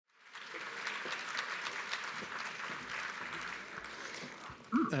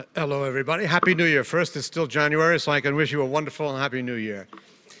Hello, everybody. Happy New Year. First, it's still January, so I can wish you a wonderful and happy New Year.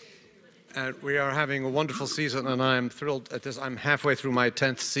 And we are having a wonderful season, and I'm thrilled at this. I'm halfway through my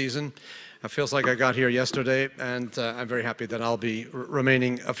 10th season. It feels like I got here yesterday, and I'm very happy that I'll be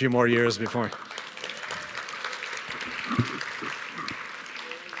remaining a few more years before.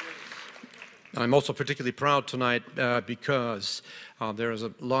 I'm also particularly proud tonight because there is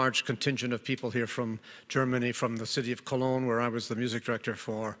a large contingent of people here from Germany, from the city of Cologne, where I was the music director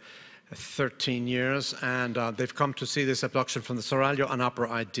for 13 years, and they've come to see this Abduction from the Seraglio, an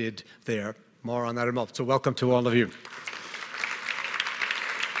opera I did there. More on that in a moment. So welcome to all of you.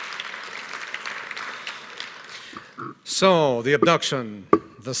 So, the Abduction,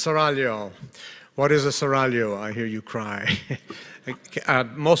 the Seraglio. What is a Seraglio? I hear you cry.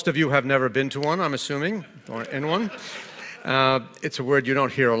 Most of you have never been to one, I'm assuming, or in one. It's a word you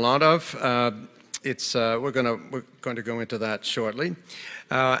don't hear a lot of. We're going to go into that shortly.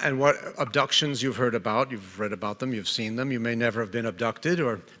 And what abductions you've heard about, you've read about them, you've seen them. You may never have been abducted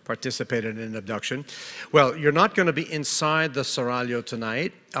or participated in an abduction. Well, you're not going to be inside the Seraglio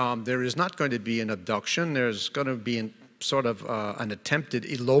tonight. There is not going to be an abduction. There's going to be sort of an attempted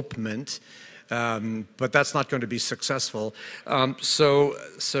elopement. But that's not going to be successful. So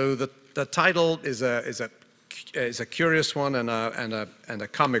the title is a curious one and a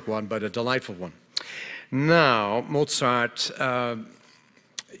comic one, but a delightful one. Now, Mozart.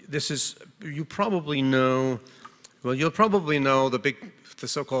 You probably know. Well, you'll probably know the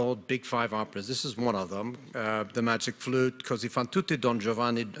so-called Big Five operas. This is one of them: The Magic Flute, Così fan tutte, Don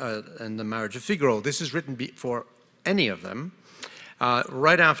Giovanni, and The Marriage of Figaro. This is written for any of them.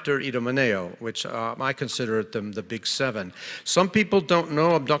 Right after Idomeneo, which I consider them the big seven. Some people don't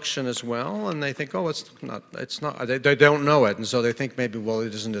know Abduction as well, and they think, oh, it's not. They don't know it, and so they think maybe, well,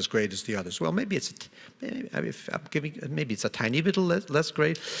 it isn't as great as the others. Well, maybe it's a tiny bit less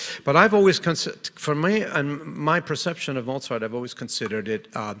great, but I've always for me and my perception of Mozart, I've always considered it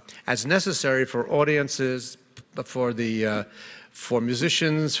as necessary for audiences, for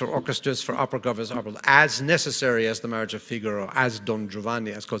musicians, for orchestras, for opera covers, as necessary as The Marriage of Figaro, as Don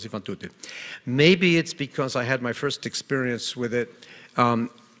Giovanni, as Così fan tutte. Maybe it's because I had my first experience with it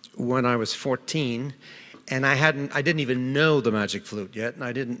when I was 14, and I didn't even know The Magic Flute yet, and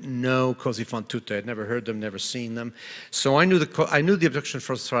I didn't know Così fan tutte. I'd never heard them, never seen them. So I knew the Abduction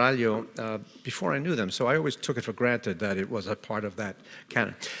from Seraglio before I knew them. So I always took it for granted that it was a part of that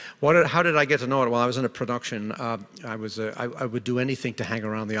canon. How did I get to know it? Well, I was in a production. I would do anything to hang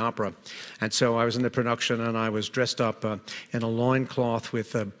around the opera, and so I was in the production, and I was dressed up in a loincloth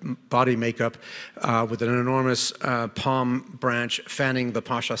with body makeup, with an enormous palm branch fanning the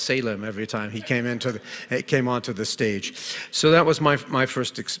Pasha Selim every time he came onto the stage. So that was my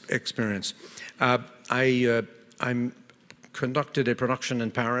first experience. I conducted a production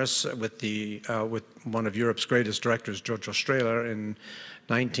in Paris with one of Europe's greatest directors, Giorgio Strehler, in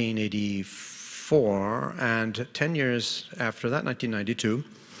 1984, and 10 years after that, 1992,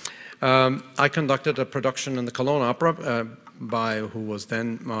 I conducted a production in the Cologne Opera by who was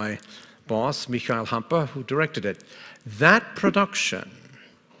then my boss, Michael Hampe, who directed it. That production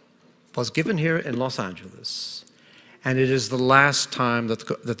was given here in Los Angeles, and it is the last time that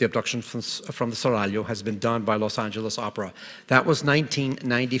the Abduction from the Seraglio has been done by Los Angeles Opera. That was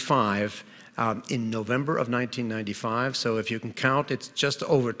 1995, in November of 1995, so if you can count, it's just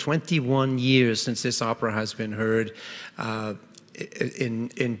over 21 years since this opera has been heard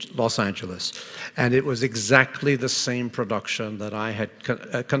in Los Angeles. And it was exactly the same production that I had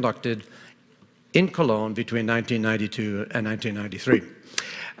conducted in Cologne between 1992 and 1993.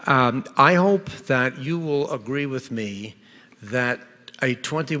 I hope that you will agree with me that a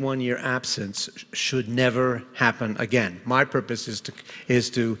 21-year absence should never happen again. My purpose is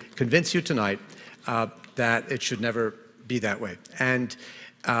to convince you tonight that it should never be that way. And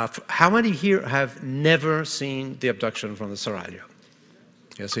how many here have never seen The Abduction from the Seraglio?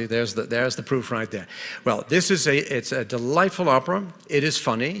 You see, there's the proof right there. Well, it's a delightful opera. It is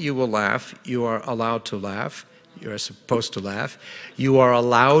funny. You will laugh. You are allowed to laugh. You are supposed to laugh. You are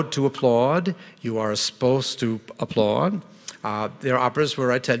allowed to applaud. You are supposed to applaud. There are operas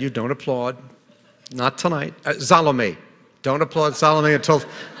where I tell you, don't applaud. Not tonight. Salome. Don't applaud Salome until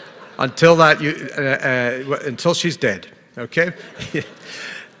she's dead. Okay?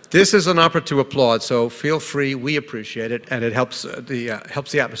 This is an opera to applaud, so feel free. We appreciate it, and it helps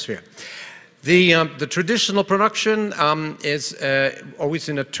the atmosphere. The traditional production is always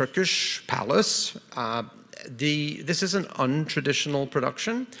in a Turkish palace. this is an untraditional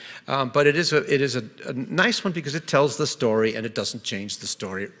production, but it is a nice one because it tells the story and it doesn't change the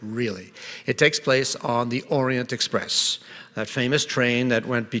story really. It takes place on the Orient Express, that famous train that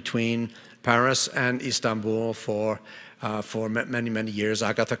went between Paris and Istanbul for many, many years.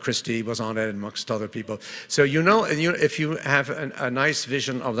 Agatha Christie was on it, amongst other people. So if you have a nice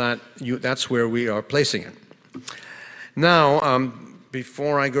vision of that, that's where we are placing it. Now,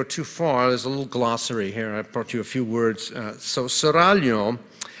 before I go too far, there's a little glossary here. I brought you a few words. So Seraglio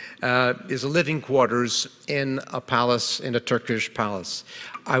is a living quarters in a palace, in a Turkish palace.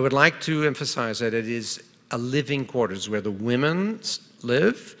 I would like to emphasize that it is a living quarters where the women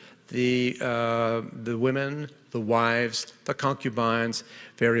live, the women, the wives, the concubines,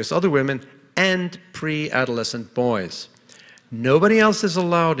 various other women, and pre-adolescent boys. Nobody else is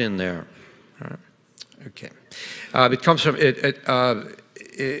allowed in there. All right. Okay. It comes from it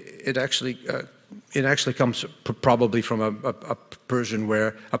actually comes probably from a Persian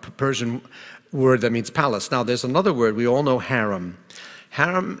word that means palace. Now, there's another word we all know: harem.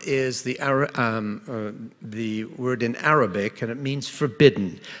 Harem is the word in Arabic, and it means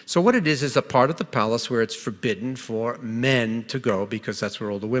forbidden. So what it is a part of the palace where it's forbidden for men to go because that's where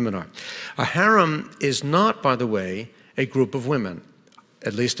all the women are. A harem is not, by the way, a group of women,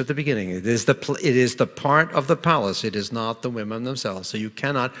 at least at the beginning. It is the part of the palace. It is not the women themselves. So you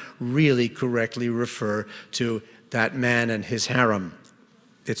cannot really correctly refer to that man and his harem.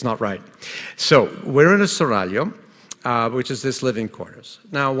 It's not right. So we're in a Seraglio, which is this living quarters.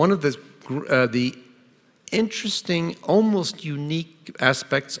 Now, one of the interesting, almost unique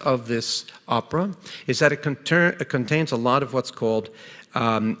aspects of this opera is that it contains a lot of what's called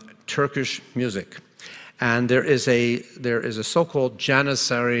Turkish music. And there is a so-called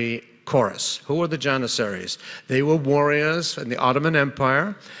Janissary chorus. Who are the Janissaries? They were warriors in the Ottoman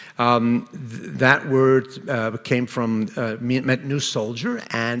Empire. That word meant new soldier,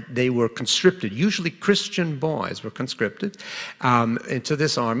 and they were conscripted. Usually Christian boys were conscripted into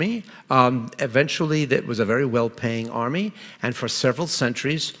this army. Eventually, that was a very well-paying army, and for several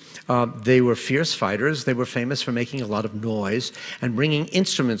centuries, they were fierce fighters. They were famous for making a lot of noise and bringing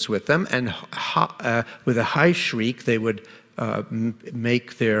instruments with them, and with a high shriek, they would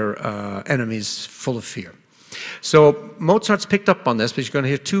make their enemies full of fear. So Mozart's picked up on this, because you're going to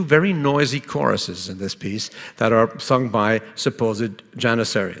hear two very noisy choruses in this piece that are sung by supposed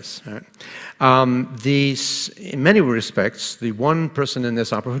Janissaries. Right? In many respects, the one person in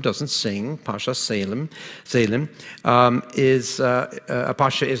this opera who doesn't sing, Pasha Selim, is a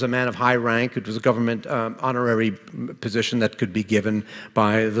pasha is a man of high rank. It was a government honorary position that could be given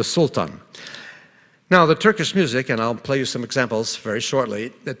by the Sultan. Now, the Turkish music, and I'll play you some examples very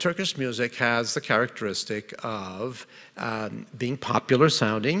shortly, the Turkish music has the characteristic of being popular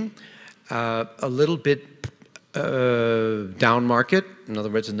sounding, a little bit down market. In other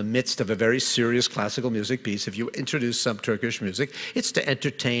words, in the midst of a very serious classical music piece, if you introduce some Turkish music, it's to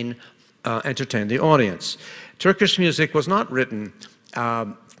entertain the audience. Turkish music was not written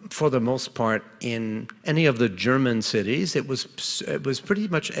for the most part in any of the German cities. It was pretty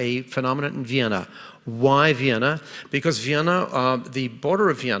much a phenomenon in Vienna. Why Vienna? Because Vienna, the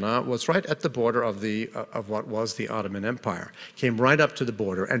border of Vienna was right at the border of what was the Ottoman Empire. Came right up to the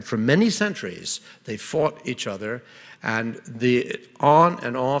border, and for many centuries they fought each other, and on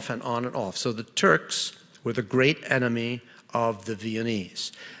and off and on and off. So the Turks were the great enemy of the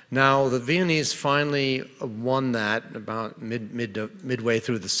Viennese. Now, the Viennese finally won that about midway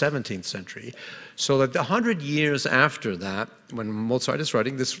through the 17th century, so that 100 years after that, when Mozart is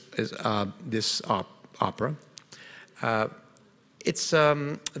writing this opera,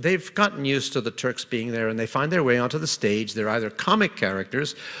 they've gotten used to the Turks being there, and they find their way onto the stage. They're either comic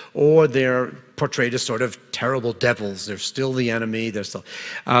characters or they're portrayed as sort of terrible devils. They're still the enemy.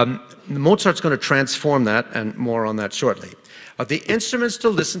 Mozart's going to transform that, and more on that shortly. The instruments to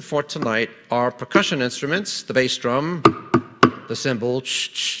listen for tonight are percussion instruments: the bass drum, the cymbal,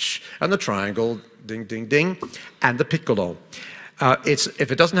 and the triangle, ding, ding, ding, and the piccolo.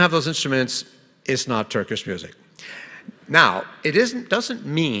 If it doesn't have those instruments, it's not Turkish music. Now, it doesn't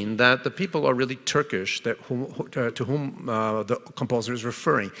mean that the people are really Turkish to whom the composer is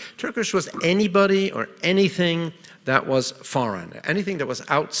referring. Turkish was anybody or anything that was foreign, anything that was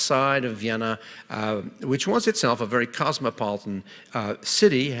outside of Vienna, which was itself a very cosmopolitan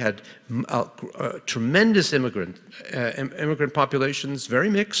city, had tremendous immigrant populations, very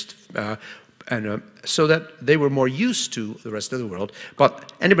mixed, and so that they were more used to the rest of the world.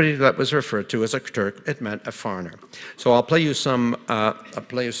 But anybody that was referred to as a Turk, it meant a foreigner. So I'll play you some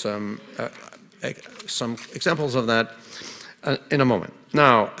examples of that in a moment.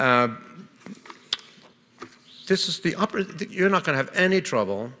 Now, this is the opera. You're not going to have any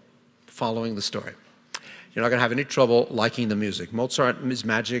trouble following the story. You're not going to have any trouble liking the music. Mozart is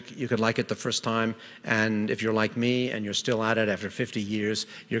magic. You could like it the first time, and if you're like me and you're still at it after 50 years,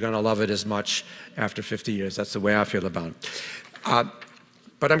 you're going to love it as much after 50 years. That's the way I feel about it.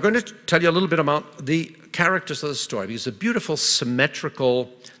 But I'm going to tell you a little bit about the characters of the story, because it's a beautiful, symmetrical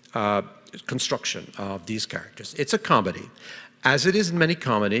construction of these characters. It's a comedy. As it is in many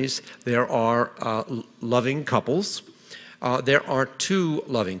comedies, there are loving couples. There are two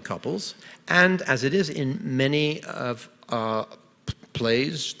loving couples. And as it is in many of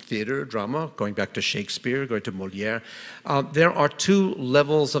plays, theater, drama, going back to Shakespeare, going to Molière, there are two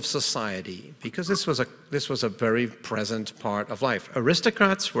levels of society, because this was a very present part of life.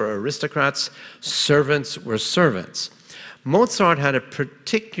 Aristocrats were aristocrats, servants were servants. Mozart had a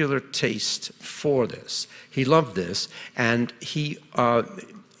particular taste for this. He loved this, and he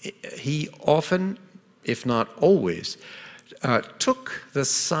often, if not always, took the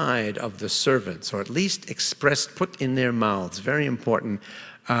side of the servants, or at least put in their mouths, very important,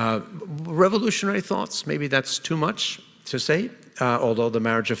 revolutionary thoughts. Maybe that's too much to say, although The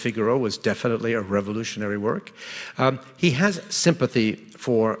Marriage of Figaro was definitely a revolutionary work. He has sympathy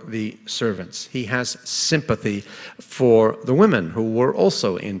for the servants. He has sympathy for the women, who were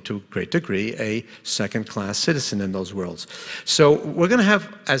also, to a great degree, a second-class citizen in those worlds. So we're going to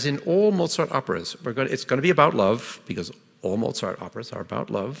have, as in all Mozart operas, it's going to be about love, because all Mozart operas are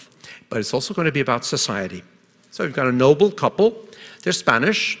about love, but it's also going to be about society. So we've got a noble couple. They're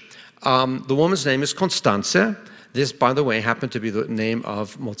Spanish. The woman's name is Constanze. This, by the way, happened to be the name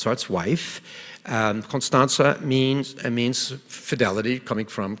of Mozart's wife. Constanze means fidelity, coming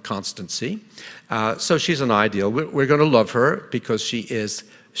from constancy. So she's an ideal. We're going to love her because she is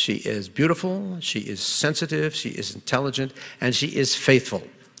beautiful, she is sensitive, she is intelligent, and she is faithful.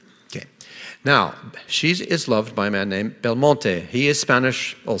 Okay. Now, she is loved by a man named Belmonte. He is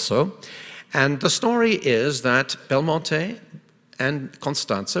Spanish also. And the story is that Belmonte and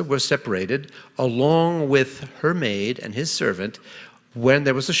Constanze were separated along with her maid and his servant when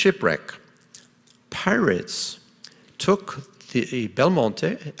there was a shipwreck. Pirates took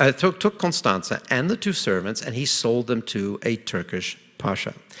took Constanze and the two servants, and he sold them to a Turkish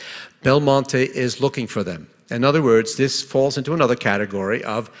pasha. Belmonte is looking for them. In other words, this falls into another category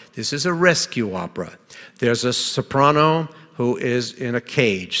of, this is a rescue opera. There's a soprano who is in a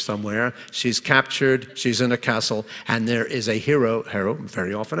cage somewhere. She's captured, she's in a castle, and there is a hero,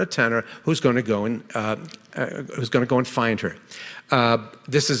 very often a tenor, who's going to go and find her.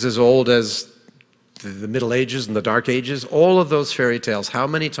 This is as old as the Middle Ages and the Dark Ages, all of those fairy tales. How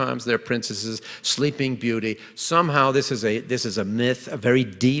many times they're princesses, Sleeping Beauty. Somehow this is a myth, a very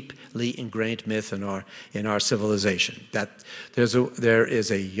deeply ingrained myth in our civilization. That there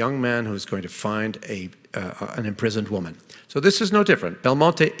is a young man who's going to find an imprisoned woman. So this is no different.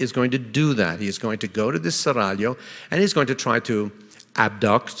 Belmonte is going to do that. He is going to go to this Seraglio, and he's going to try to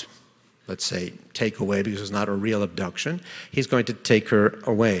abduct, let's say, take away, because it's not a real abduction. He's going to take her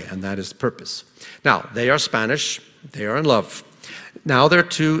away, and that is the purpose. Now, they are Spanish. They are in love. Now there are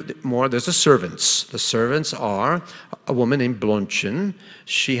two more. There's the servants. The servants are a woman named Blondchen.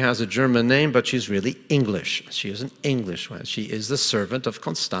 She has a German name, but she's really English. She is an English one. She is the servant of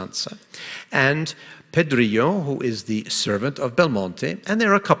Constanze. And Pedrillo, who is the servant of Belmonte, and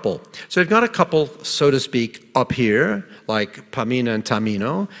they're a couple. So you've got a couple, so to speak, up here, like Pamina and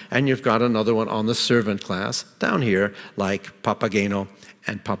Tamino, and you've got another one on the servant class down here, like Papageno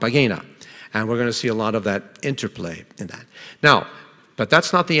and Papagena. And we're going to see a lot of that interplay in that. Now, but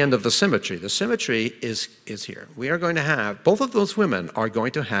that's not the end of the symmetry. The symmetry is here. We are going to have, both of those women are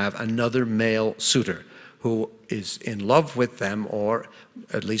going to have another male suitor who is in love with them, or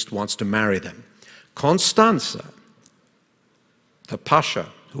at least wants to marry them. Constanze, the pasha,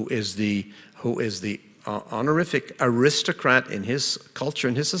 who is the honorific aristocrat in his culture,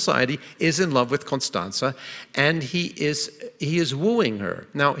 in his society, is in love with Constanze, and he is wooing her.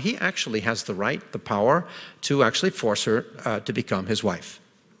 Now, he actually has the right, the power, to actually force her to become his wife.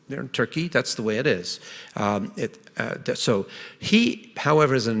 There in Turkey, that's the way it is. So he,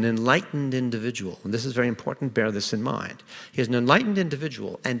 however, is an enlightened individual, and this is very important, bear this in mind. He is an enlightened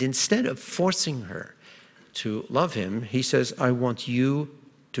individual, and instead of forcing her to love him, he says, I want you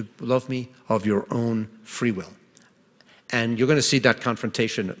to love me of your own free will. And you're going to see that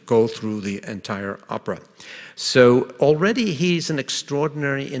confrontation go through the entire opera. So already he's an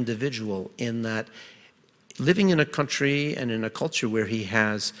extraordinary individual in that, living in a country and in a culture where he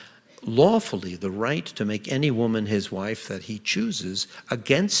has lawfully the right to make any woman his wife that he chooses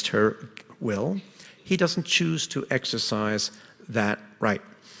against her will, he doesn't choose to exercise that right.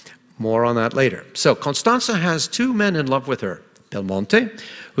 More on that later. So Constanza has two men in love with her. Belmonte,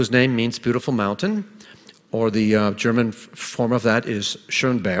 whose name means beautiful mountain, or the German form of that is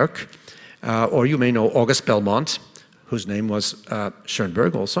Schönberg, or you may know August Belmont, whose name was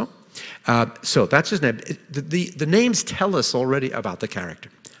Schönberg also. So that's his name. The names tell us already about the character.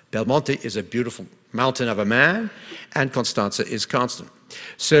 Belmonte is a beautiful mountain of a man, and Constanza is constant.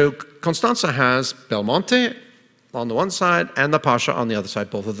 So Constanza has Belmonte on the one side and the Pasha on the other side.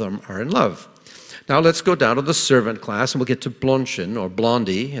 Both of them are in love. Now let's go down to the servant class, and we'll get to Blondchen, or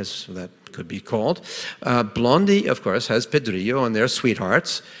Blondie, as that could be called. Blondie, of course, has Pedrillo, and they're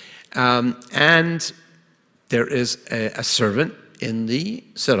sweethearts. And there is a servant in the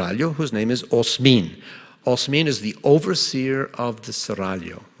Seraglio whose name is Osmin. Osmin is the overseer of the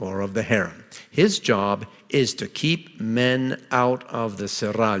Seraglio, or of the harem. His job is to keep men out of the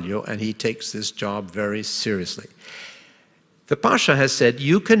Seraglio, and he takes this job very seriously. The Pasha has said,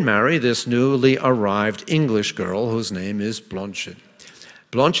 you can marry this newly arrived English girl whose name is Blondchen.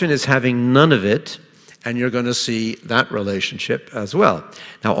 Blondchen is having none of it, and you're going to see that relationship as well.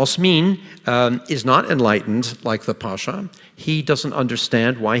 Now, Osmin is not enlightened like the Pasha. He doesn't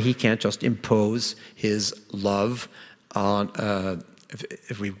understand why he can't just impose his love on,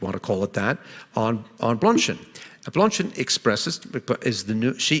 if we want to call it that, on Blondchen. Blondchen expresses,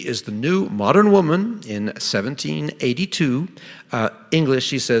 she is the new modern woman in 1782. English,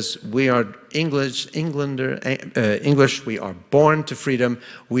 she says, we are English, we are born to freedom.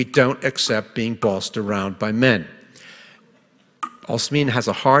 We don't accept being bossed around by men. Osmin has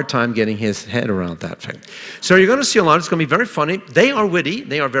a hard time getting his head around that thing. So you're going to see a lot. It's going to be very funny. They are witty.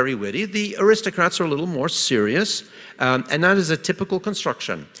 They are very witty. The aristocrats are a little more serious, and that is a typical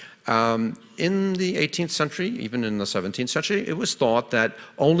construction. In the 18th century, even in the 17th century, it was thought that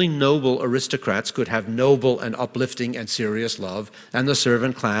only noble aristocrats could have noble and uplifting and serious love, and the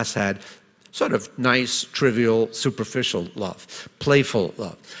servant class had sort of nice, trivial, superficial love, playful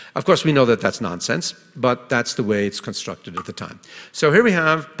love. Of course, we know that that's nonsense, but that's the way it's constructed at the time. So here we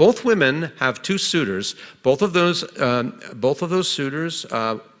have both women have two suitors. Both of those suitors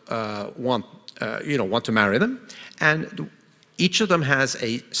want to marry them, and each of them has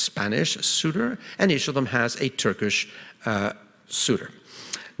a Spanish suitor, and each of them has a Turkish suitor.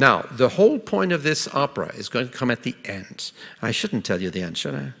 Now, the whole point of this opera is going to come at the end. I shouldn't tell you the end,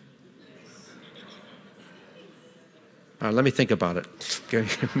 should I? Let me think about it.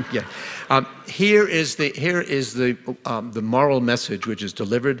 Yeah. Here is the moral message which is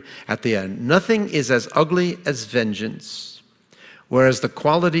delivered at the end. Nothing is as ugly as vengeance, whereas the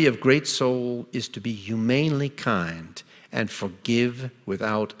quality of great soul is to be humanely kind and forgive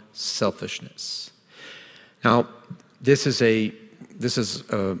without selfishness. Now, this is a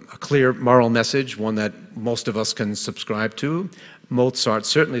clear moral message, one that most of us can subscribe to. Mozart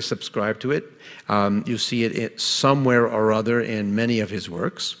certainly subscribed to it. You see it somewhere or other in many of his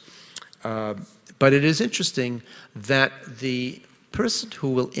works. But it is interesting that the person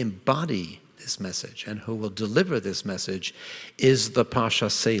who will embody this message and who will deliver this message is the Pasha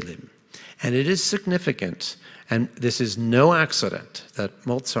Selim. And it is significant, and this is no accident, that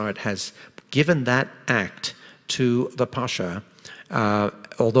Mozart has given that act to the Pasha.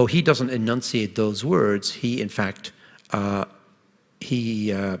 Although he doesn't enunciate those words, he in fact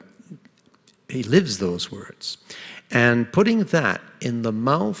he lives those words. And putting that in the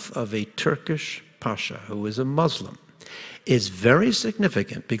mouth of a Turkish Pasha who is a Muslim is very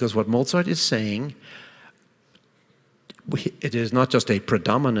significant, because what Mozart is saying, it is not just a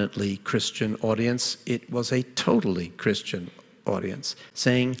predominantly Christian audience, it was a totally Christian audience,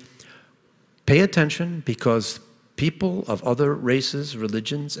 saying, pay attention, because people of other races,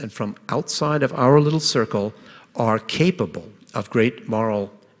 religions, and from outside of our little circle are capable of great moral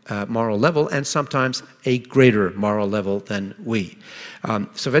level, and sometimes a greater moral level than we.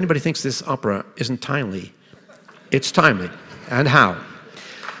 So if anybody thinks this opera isn't timely, it's timely. And how?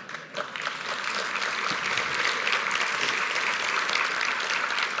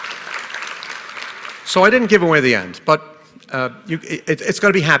 So I didn't give away the end, but it's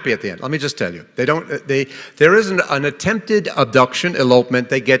going to be happy at the end. Let me just tell you, there is an attempted abduction, elopement.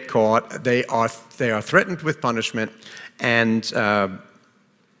 They get caught. They are threatened with punishment, and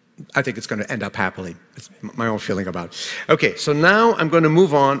I think it's going to end up happily. It's my own feeling about it. Okay, so now I'm going to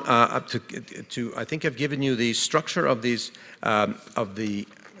move on up to. I think I've given you the structure of these of the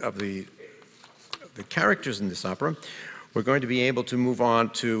characters in this opera. We're going to be able to move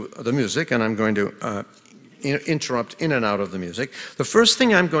on to the music, and I'm going to interrupt in and out of the music. The first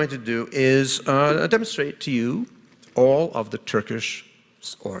thing I'm going to do is demonstrate to you all of the Turkish,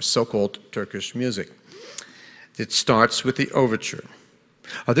 or so-called Turkish music. It starts with the overture.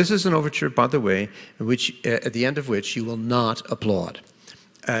 This is an overture, by the way, which, at the end of which you will not applaud.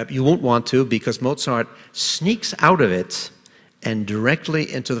 You won't want to, because Mozart sneaks out of it and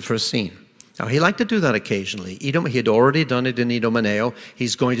directly into the first scene. Now, he liked to do that occasionally. He had already done it in Idomeneo.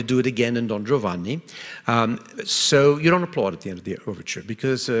 He's going to do it again in Don Giovanni. So you don't applaud at the end of the overture,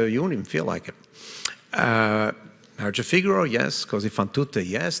 because you won't even feel like it. Marriage of Figaro, yes. Così fan tutte,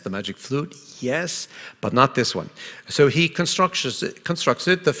 yes. The Magic Flute, yes. But not this one. So he constructs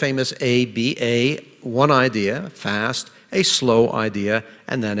it, the famous A-B-A, one idea, fast, a slow idea,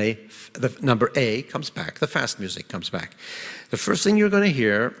 and then the number A comes back. The fast music comes back. The first thing you're going to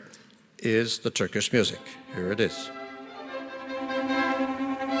hear is the Turkish music. Here it is.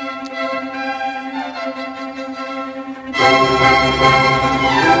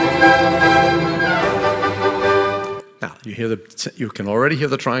 Now, you can already hear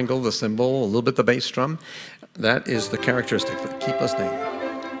the triangle, the cymbal, a little bit the bass drum. That is the characteristic. Keep listening.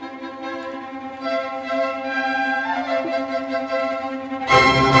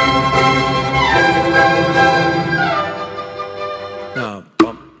 Now,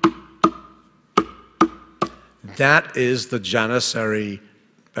 that is the Janissary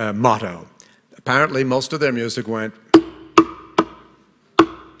motto. Apparently, most of their music went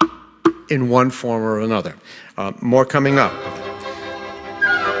in one form or another. More coming up.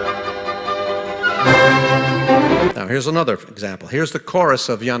 Now, here's another example. Here's the chorus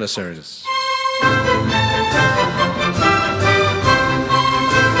of Janissaries.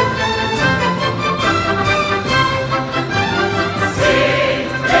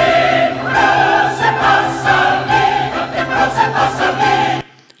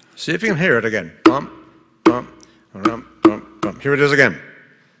 See if you can hear it again. Bum, bum, bum, bum, bum. Here it is again.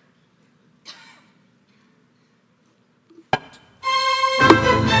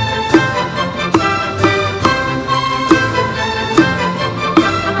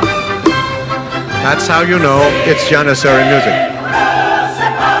 That's how you know it's Janissary music.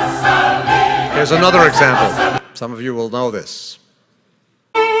 Here's another example. Some of you will know this.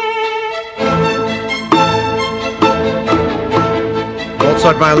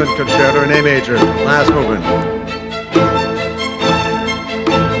 Mozart Violin Concerto in A major, last movement.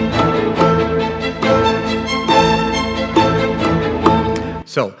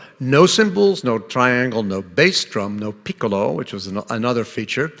 So, no cymbals, no triangle, no bass drum, no piccolo, which was another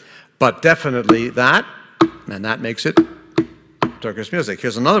feature. But definitely that, and that makes it Turkish music.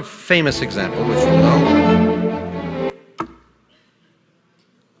 Here's another famous example, which you know.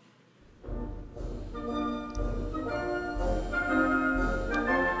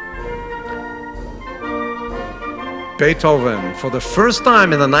 Beethoven, for the first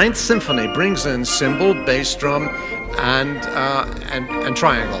time in the Ninth Symphony, brings in cymbal, bass drum, and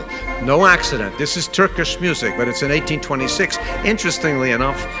triangle. No accident. This is Turkish music, but it's in 1826. Interestingly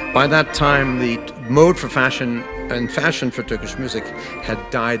enough, by that time, the mode for fashion and fashion for Turkish music had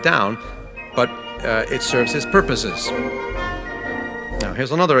died down, but it serves its purposes. Now,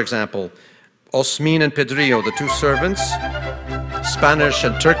 here's another example. Osmin and Pedrillo, the two servants, Spanish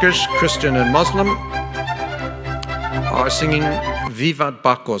and Turkish, Christian and Muslim, are singing Vivat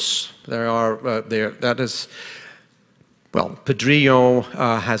Bacchus. That is... Well, Pedrillo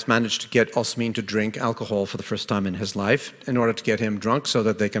has managed to get Osmin to drink alcohol for the first time in his life in order to get him drunk so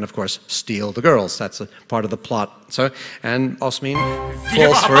that they can, of course, steal the girls. That's a part of the plot. So, and Osmin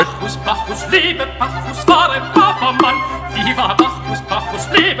falls for it. Bacchus, Bacchus lebe, Bacchus war ein braver Mann. Viva Bacchus, Bacchus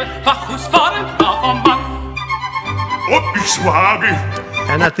lebe, Bacchus war ein braver Mann. Ob ich sage.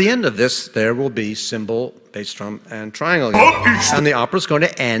 And at the end of this, there will be cymbal, bass drum, and triangle again. And the opera's going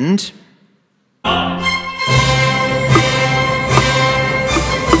to end.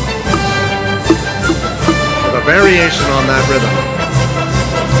 A variation on that rhythm.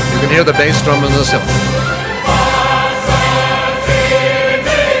 You can hear the bass drum and the cymbal.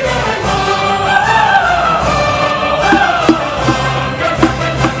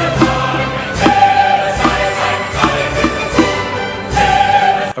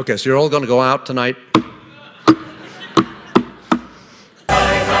 Okay, so you're all going to go out tonight.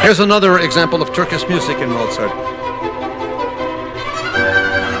 Here's another example of Turkish music in Mozart.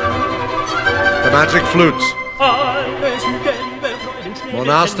 The Magic Flute.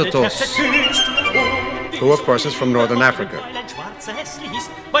 Monastatos, who of course is from Northern Africa.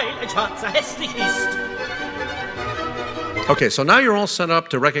 Okay, so now you're all set up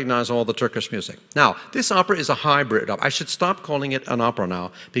to recognize all the Turkish music. Now, this opera is a hybrid. I should stop calling it an opera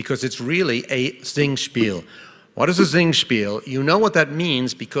now, because it's really a Singspiel. What is a Singspiel? You know what that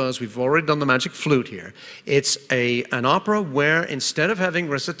means because we've already done the magic flute here. It's an opera where instead of having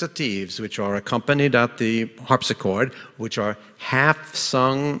recitatives, which are accompanied at the harpsichord, which are half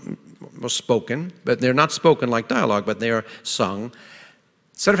sung or spoken, but they're not spoken like dialogue, but they are sung.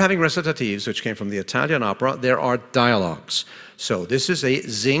 Instead of having recitatives, which came from the Italian opera, there are dialogues. So this is a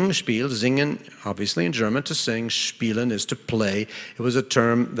Singspiel, singen, obviously in German to sing, spielen is to play. It was a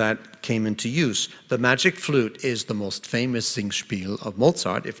term that came into use. The magic flute is the most famous Singspiel of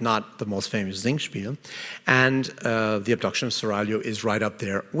Mozart, if not the most famous Singspiel, and the Abduction of Seraglio is right up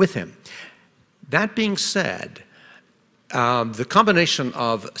there with him. That being said, the combination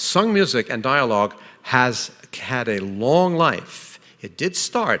of sung music and dialogue has had a long life. It did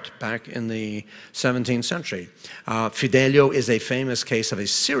start back in the 17th century. Fidelio is a famous case of a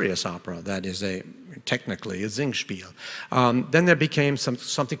serious opera that is technically a Singspiel. Then there became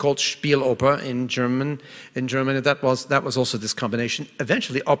something called Spieloper in Germany. That was also this combination.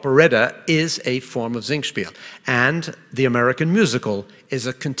 Eventually, operetta is a form of Singspiel. And the American musical is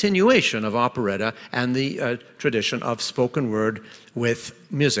a continuation of operetta and the tradition of spoken word with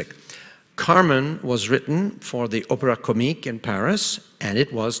music. Carmen was written for the Opéra Comique in Paris, and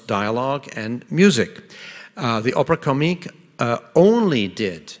it was dialogue and music. The Opéra Comique only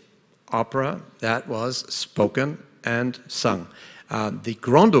did opera that was spoken and sung. The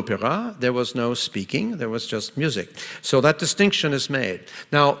Grand Opéra, there was no speaking, there was just music. So that distinction is made.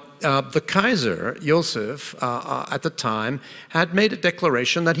 Now, the Kaiser, Joseph, at the time, had made a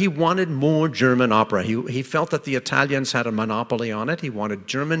declaration that he wanted more German opera. He felt that the Italians had a monopoly on it. He wanted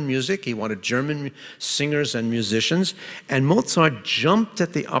German music, he wanted German singers and musicians, and Mozart jumped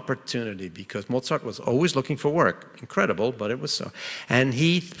at the opportunity because Mozart was always looking for work. Incredible, but it was so. And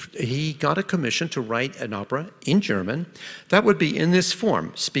he got a commission to write an opera in German that would be in this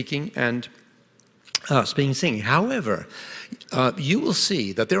form, speaking and singing. However, you will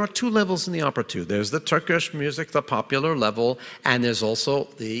see that there are two levels in the opera too. There's the Turkish music, the popular level, and there's also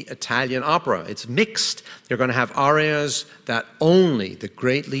the Italian opera. It's mixed. You're going to have arias that only the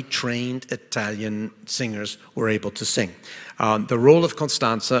greatly trained Italian singers were able to sing. The role of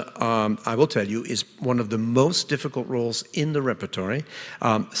Costanza, I will tell you, is one of the most difficult roles in the repertory,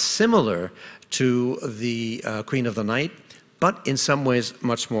 similar to the Queen of the Night, but in some ways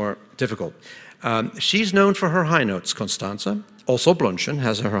much more difficult. She's known for her high notes, Constanza. Also Blümchen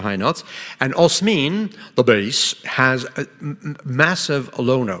has her high notes. And Osmin, the bass, has massive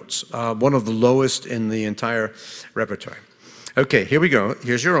low notes, one of the lowest in the entire repertoire. Okay, here we go.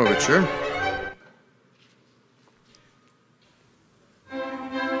 Here's your overture.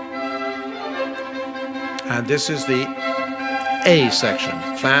 And this is the A section.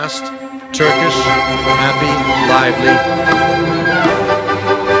 Fast, Turkish, happy, lively.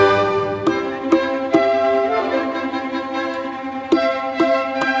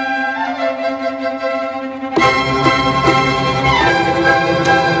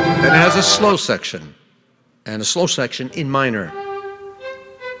 Then it has a slow section, and a slow section in minor.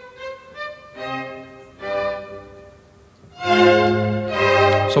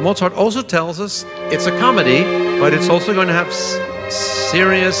 So Mozart also tells us it's a comedy, but it's also going to have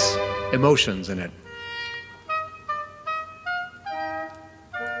serious emotions in it.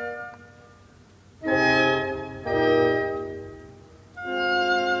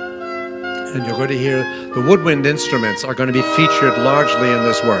 And you're going to hear the woodwind instruments are going to be featured largely in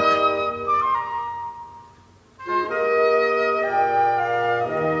this work.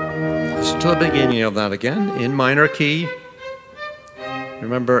 Listen to the beginning of that again, in minor key.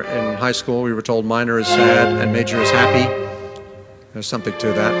 Remember in high school we were told minor is sad and major is happy. There's something to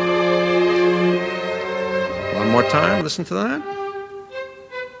that. One more time, listen to that.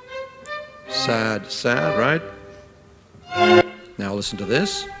 Sad, sad, right? Now listen to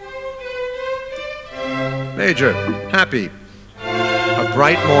this. Major, happy. A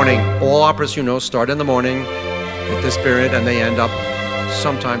bright morning. All operas, you know, start in the morning at this period and they end up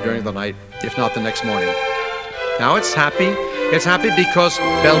sometime during the night, if not the next morning. Now it's happy. It's happy because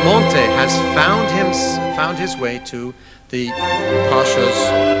Belmonte has found his way to the Pasha's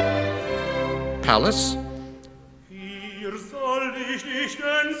palace.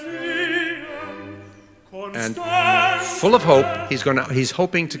 And full of hope, he's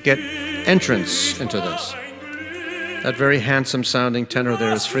hoping to get entrance into this. That very handsome sounding tenor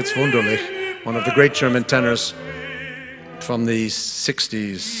there is Fritz Wunderlich, one of the great German tenors from the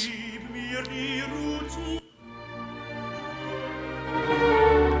 60s.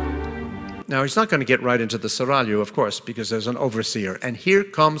 Now, he's not going to get right into the Seraglio, of course, because there's an overseer. And here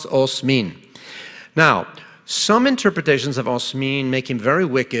comes Osmin. Now, some interpretations of Osmin make him very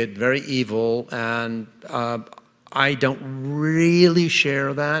wicked, very evil, and I don't really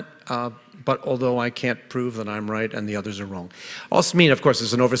share that, but although I can't prove that I'm right and the others are wrong. Osmin, of course,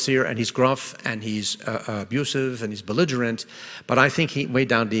 is an overseer, and he's gruff, and he's abusive, and he's belligerent, but I think way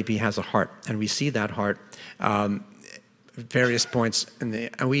down deep he has a heart, and we see that heart at various points and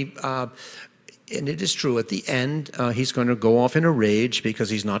it is true, at the end, he's going to go off in a rage because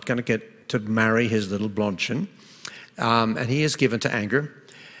he's not going to get to marry his little Blondchen, and he is given to anger.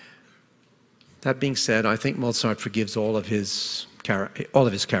 That being said, I think Mozart forgives all of his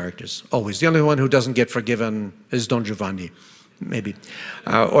characters, always. The only one who doesn't get forgiven is Don Giovanni, maybe.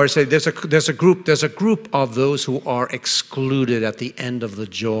 Or say there's a group of those who are excluded at the end of the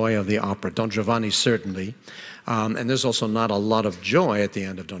joy of the opera. Don Giovanni, certainly. And there's also not a lot of joy at the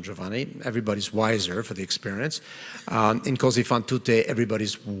end of Don Giovanni. Everybody's wiser for the experience. In Così fan tutte,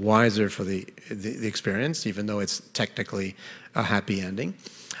 everybody's wiser for the experience, even though it's technically a happy ending.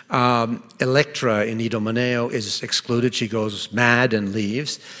 Electra in Idomeneo is excluded. She goes mad and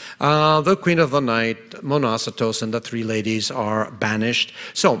leaves. The Queen of the Night, Monostatos, and the three ladies are banished.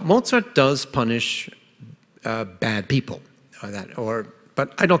 So Mozart does punish bad people,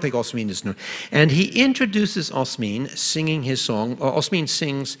 but I don't think Osmin is new. And he introduces Osmin singing his song. Osmin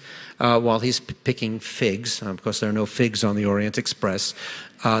sings while he's picking figs, because there are no figs on the Orient Express,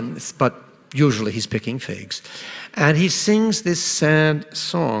 but usually he's picking figs. And he sings this sad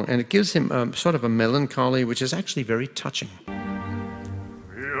song, and it gives him sort of a melancholy, which is actually very touching.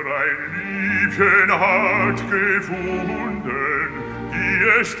 Wer ein Liebchen hat gefunden, die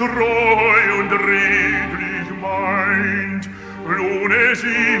es treu und redlich meint, lohn es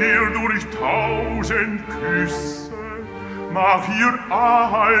ihr durch 1000 Küsse, mach ihr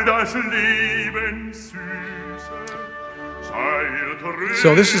all das Leben süße.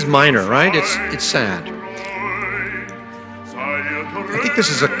 So this is minor, right? It's sad. I think this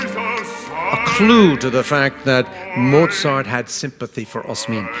is a clue to the fact that Mozart had sympathy for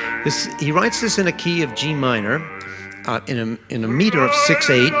Osmin. He writes this in a key of G minor, in a meter of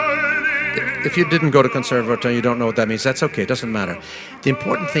 6/8. If you didn't go to conservatory, you don't know what that means. That's okay, it doesn't matter. The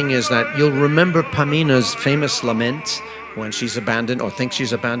important thing is that you'll remember Pamina's famous lament when she's abandoned or thinks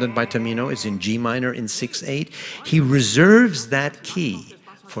she's abandoned by Tamino. It's in G minor in 6/8. He reserves that key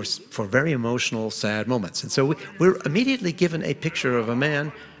for very emotional, sad moments. And so we're immediately given a picture of a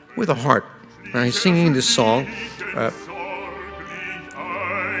man with a heart. Now he's singing this song,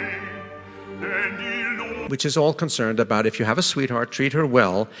 which is all concerned about if you have a sweetheart, treat her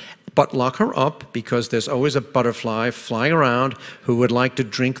well, but lock her up, because there's always a butterfly flying around who would like to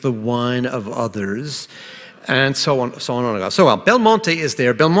drink the wine of others, and so on and on. So Belmonte is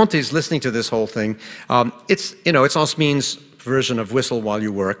there. Belmonte is listening to this whole thing. It's Osmin's version of Whistle While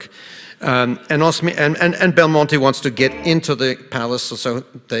You Work. And Belmonte wants to get into the palace, so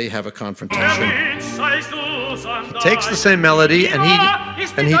they have a confrontation. He takes the same melody and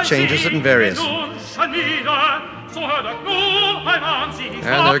he changes it in various.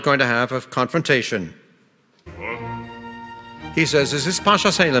 And they're going to have a confrontation. He says, "Is this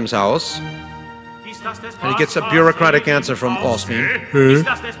Pasha Salem's house?" And he gets a bureaucratic answer from Osmin. He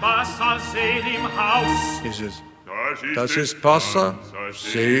says, "Das ist Pasha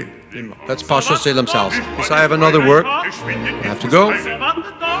Selim. That's Pasha Salem's house." He says, "I have another work. I have to go."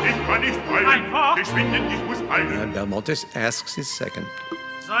 And Belmonte asks his second.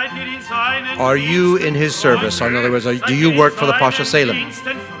 Are you in his service? Or in other words, do you work for the Pasha Salem?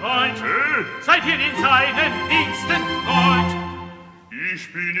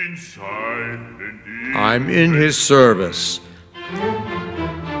 I'm in his service.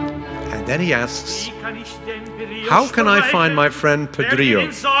 And then he asks, how can I find my friend Pedrillo,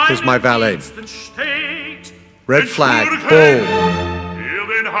 who's my valet? Red flag, boom.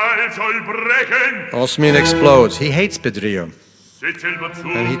 Osmin explodes. He hates Pedrillo.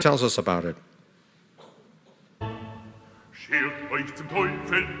 And he tells us about it.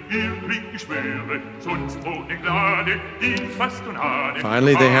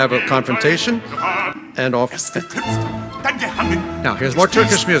 Finally, they have a confrontation, and off. Now, here's more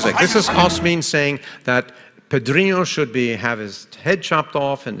Turkish music. This is Osmin saying that Pedrillo should have his head chopped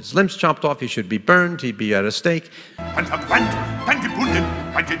off and his limbs chopped off. He should be burned. He'd be at a stake. Dann verbrannt, dann gebunden,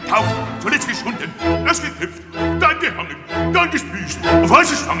 dann getaucht, zuletzt geschunden, erst geknüpft, dann gehangen, dann gespießt, auf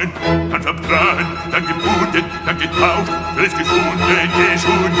heiße Stangen, dann verbrannt, dann gebunden, dann getaucht, zuletzt geschunden,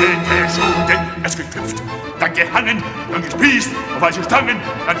 erst geknüpft, dann gehangen, dann gespießt, auf heiße Stangen,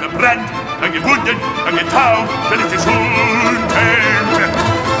 dann verbrannt, dann gebunden, dann getaucht, zuletzt geschunden.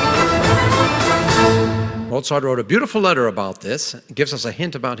 Mozart wrote a beautiful letter about this. It gives us a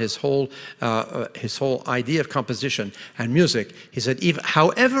hint about his whole idea of composition and music. He said,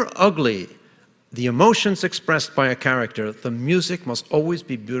 however ugly the emotions expressed by a character, the music must always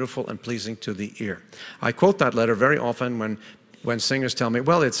be beautiful and pleasing to the ear. I quote that letter very often when singers tell me,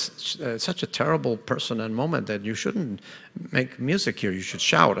 well, it's such a terrible person and moment that you shouldn't make music here, you should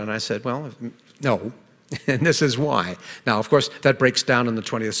shout. And I said, well, no, and this is why. Now, of course, that breaks down in the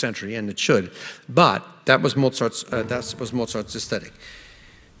 20th century, and it should, but that was Mozart's aesthetic.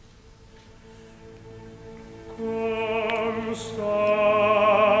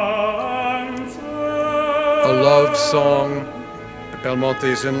 A love song. Belmonte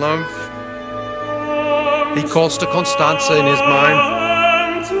is in love. He calls to Constanza in his mind.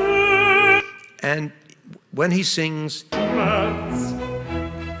 And when he sings,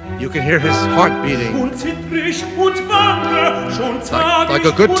 you can hear his heart beating. Like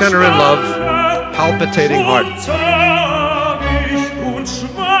a good tenor in love, palpitating heart.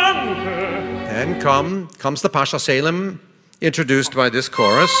 Then comes the Pasha Selim, introduced by this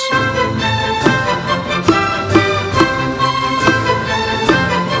chorus.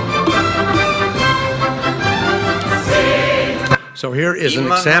 So here is an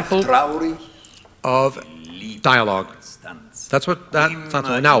example of dialogue. That's what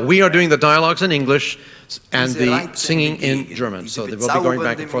now we are doing the dialogues in English and the singing in German. So they will be going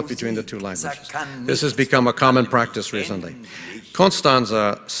back and forth between the two languages. This has become a common practice recently.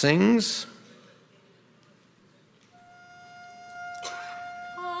 Constanza sings.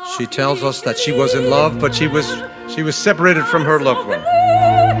 She tells us that she was in love, but she was separated from her loved one.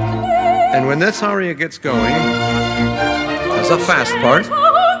 And when this aria gets going, there's a fast part.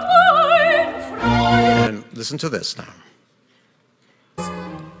 And listen to this now.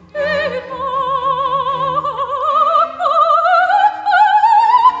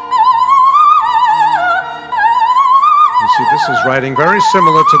 You see, this is writing very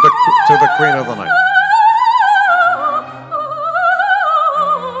similar to the Queen of the Night.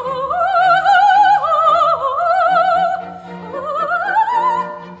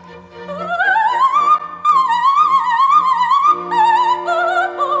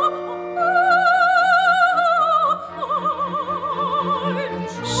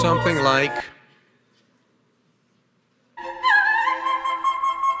 Something like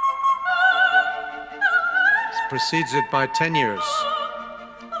precedes it by 10 years.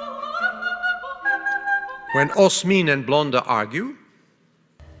 When Osmin and Blonde argue,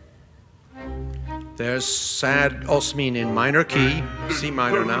 there's sad Osmin in minor key, C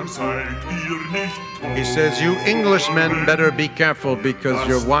minor now. He says, you Englishmen better be careful because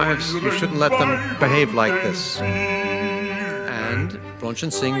your wives, you shouldn't let them behave like this. And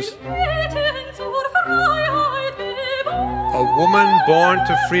Blondchen sings, a woman born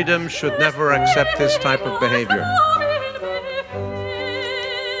to freedom should never accept this type of behavior.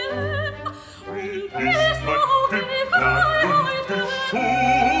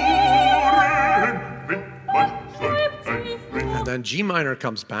 And then G minor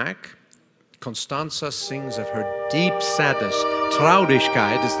comes back. Constanza sings of her deep sadness.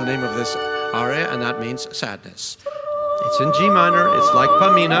 Traurigkeit is the name of this aria, and that means sadness. It's in G minor, it's like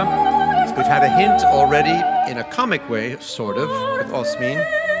Pamina. We've had a hint already in a comic way, sort of, with Osmin.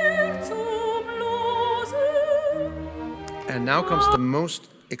 And now comes the most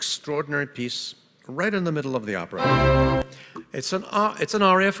extraordinary piece right in the middle of the opera. It's an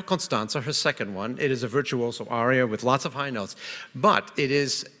aria for Constanza, her second one. It is a virtuoso aria with lots of high notes. But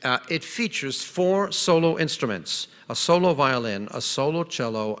it features 4 solo instruments, a solo violin, a solo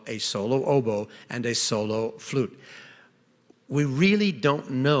cello, a solo oboe, and a solo flute. We really don't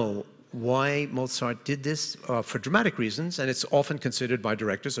know why Mozart did this for dramatic reasons, and it's often considered by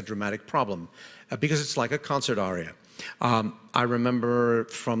directors a dramatic problem because it's like a concert aria. I remember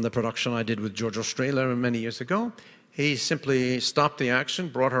from the production I did with Giorgio Strehler many years ago, he simply stopped the action,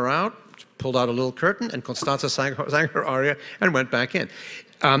 brought her out, pulled out a little curtain, and Constanza sang her aria and went back in.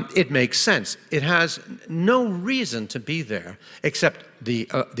 It makes sense. It has no reason to be there except the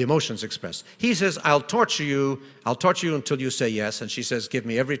emotions expressed. He says, I'll torture you until you say yes, and she says, give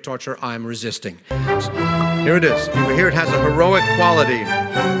me every torture, I'm resisting. So, here it is. Here it has a heroic quality.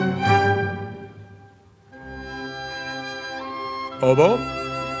 Oboe.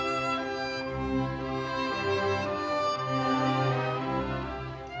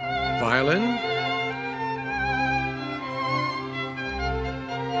 Violin.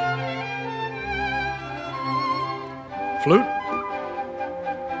 Flute.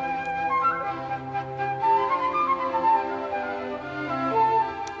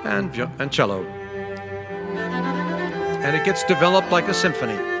 And cello. And it gets developed like a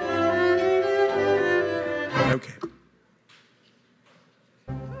symphony. Okay.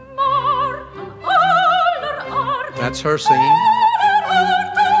 That's her singing.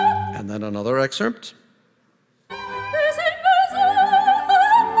 And then another excerpt. And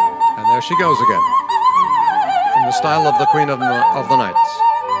there she goes again, in the style of the Queen of the Nights.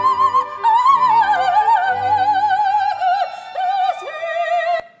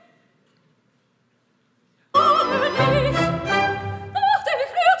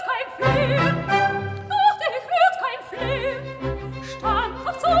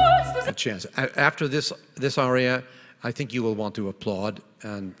 A chance. After this aria, I think you will want to applaud,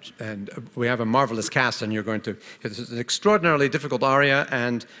 and we have a marvelous cast, and you're going to. It's an extraordinarily difficult aria,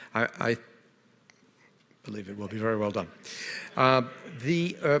 and I believe it will be very well done.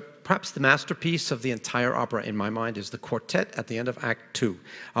 Perhaps the masterpiece of the entire opera, in my mind, is the quartet at the end of Act 2.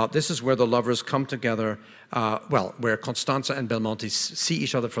 This is where the lovers come together, where Costanza and Belmonte see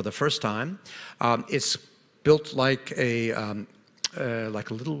each other for the first time. It's built like a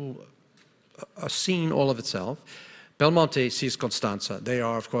scene all of itself. Belmonte sees Costanza. They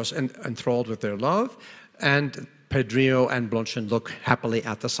are, of course, enthralled with their love, and Pedrillo and Blondchen look happily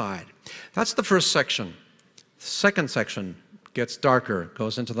at the side. That's the first section. The second section gets darker,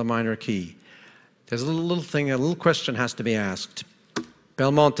 goes into the minor key. There's a little question has to be asked.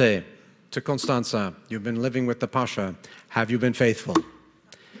 Belmonte to Costanza, you've been living with the Pasha. Have you been faithful?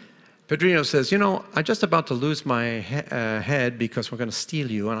 Pedrillo says, I'm just about to lose my head because we're going to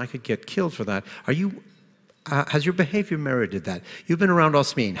steal you, and I could get killed for that. Has your behavior merited that? You've been around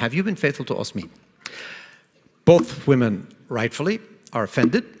Osmin. Have you been faithful to Osmin? Both women, rightfully, are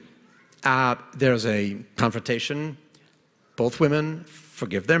offended. There's a confrontation. Both women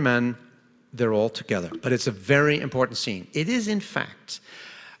forgive their men. They're all together. But it's a very important scene. It is, in fact,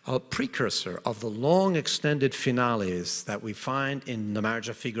 a precursor of the long extended finales that we find in The Marriage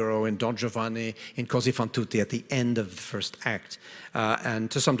of Figaro, in Don Giovanni, in Così fan tutti at the end of the first act, and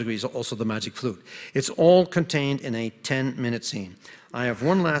to some degree also the Magic Flute. It's all contained in a 10-minute scene. I have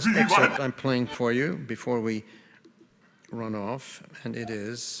one last excerpt I'm playing for you before we run off, and it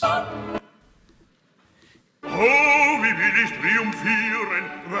is...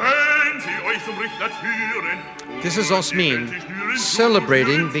 This is Osmin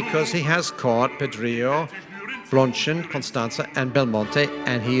celebrating because he has caught Pedrillo, Blondchen, Costanza, and Belmonte,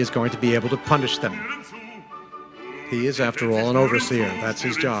 and he is going to be able to punish them. He is, after all, an overseer. That's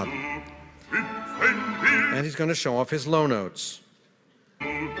his job. And he's going to show off his low notes. He's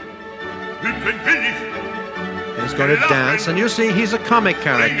going to dance, and you see he's a comic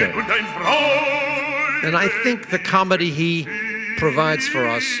character. And I think the comedy he provides for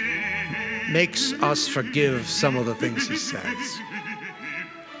us makes us forgive some of the things he says.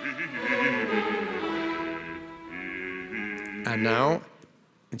 And now,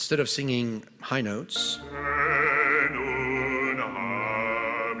 instead of singing high notes,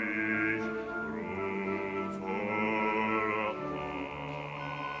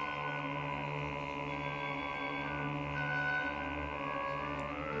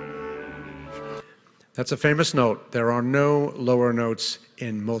 that's a famous note. There are no lower notes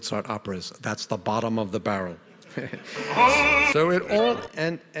in Mozart operas. That's the bottom of the barrel. So it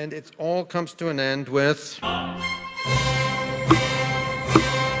all comes to an end with...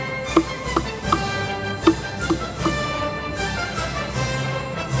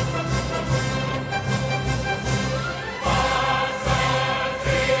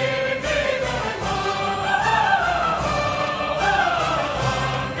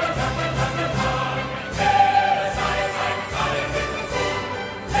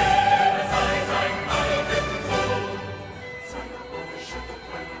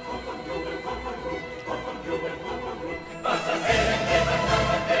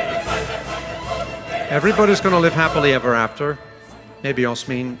 Everybody's going to live happily ever after. Maybe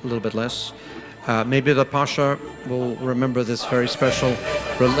Osmin a little bit less. Maybe the Pasha will remember this very special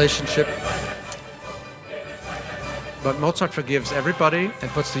relationship. But Mozart forgives everybody and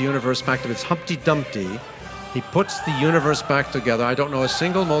puts the universe back to its Humpty Dumpty. He puts the universe back together. I don't know a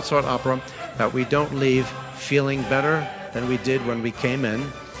single Mozart opera that we don't leave feeling better than we did when we came in,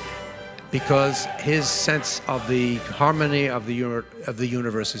 because his sense of the harmony of the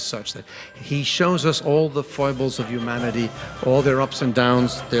universe is such that he shows us all the foibles of humanity, all their ups and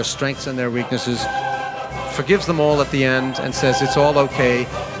downs, their strengths and their weaknesses, forgives them all at the end and says it's all okay,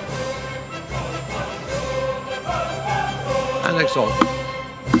 and exalts.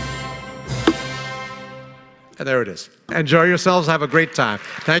 And there it is. Enjoy yourselves. Have a great time.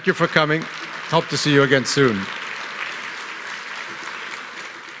 Thank you for coming. Hope to see you again soon.